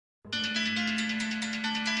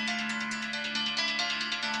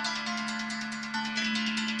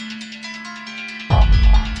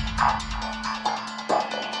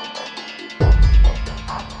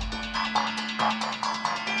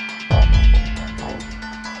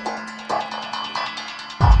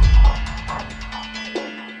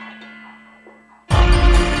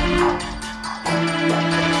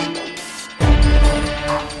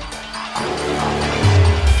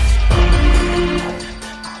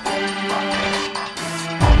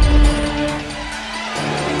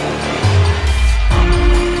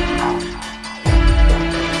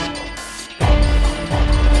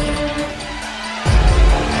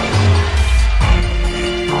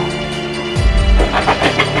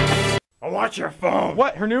watch your phone.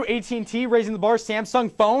 What? Her new AT&T raising the bar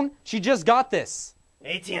Samsung phone? She just got this.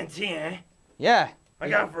 AT&T, eh? Yeah. I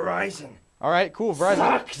got Verizon. All right, cool. Verizon.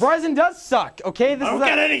 Sucks. Verizon does suck. Okay, this I is don't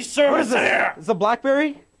get any service there. It's a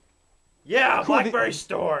BlackBerry. Yeah, Cool, BlackBerry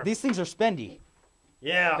store. These things are spendy.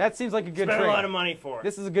 Yeah. That seems like a good Spent trade. a lot of money for it.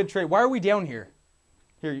 This is a good trade. Why are we down here?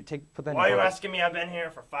 Here, you put that in Why are your you pocket. asking me? I've been here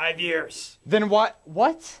for 5 years. Then what?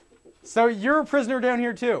 What? So you're a prisoner down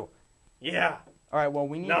here too? Yeah. All right, well,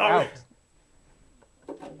 we need No. out.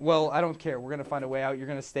 Well, I don't care. We're going to find a way out. You're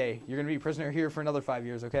going to stay. You're going to be a prisoner here for another 5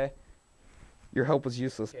 years, okay? Your help was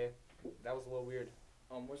useless. Okay, that was a little weird.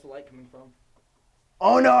 Where's the light coming from?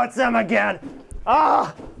 Oh no, it's them again.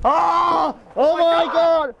 Ah! Ah! Oh my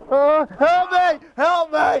God! Help me!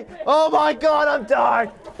 Help me! Oh my God, I'm dying!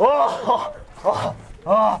 Oh! Oh!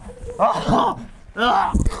 Oh! Oh!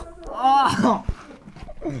 Oh!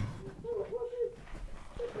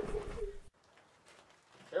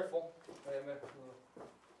 Careful.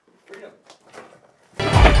 Freedom.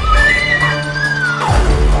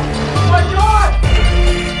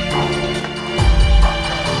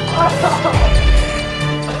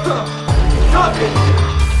 Stop it!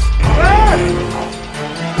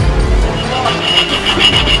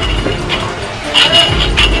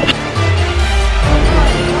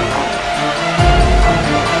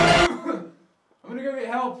 I'm gonna go get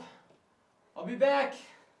help. I'll be back.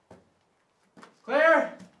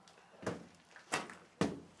 Claire?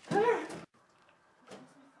 Claire?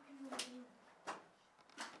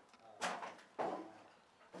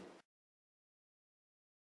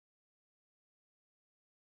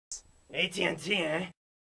 AT&T, eh?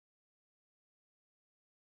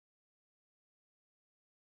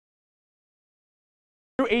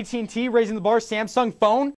 AT&T raising the bar Samsung phone?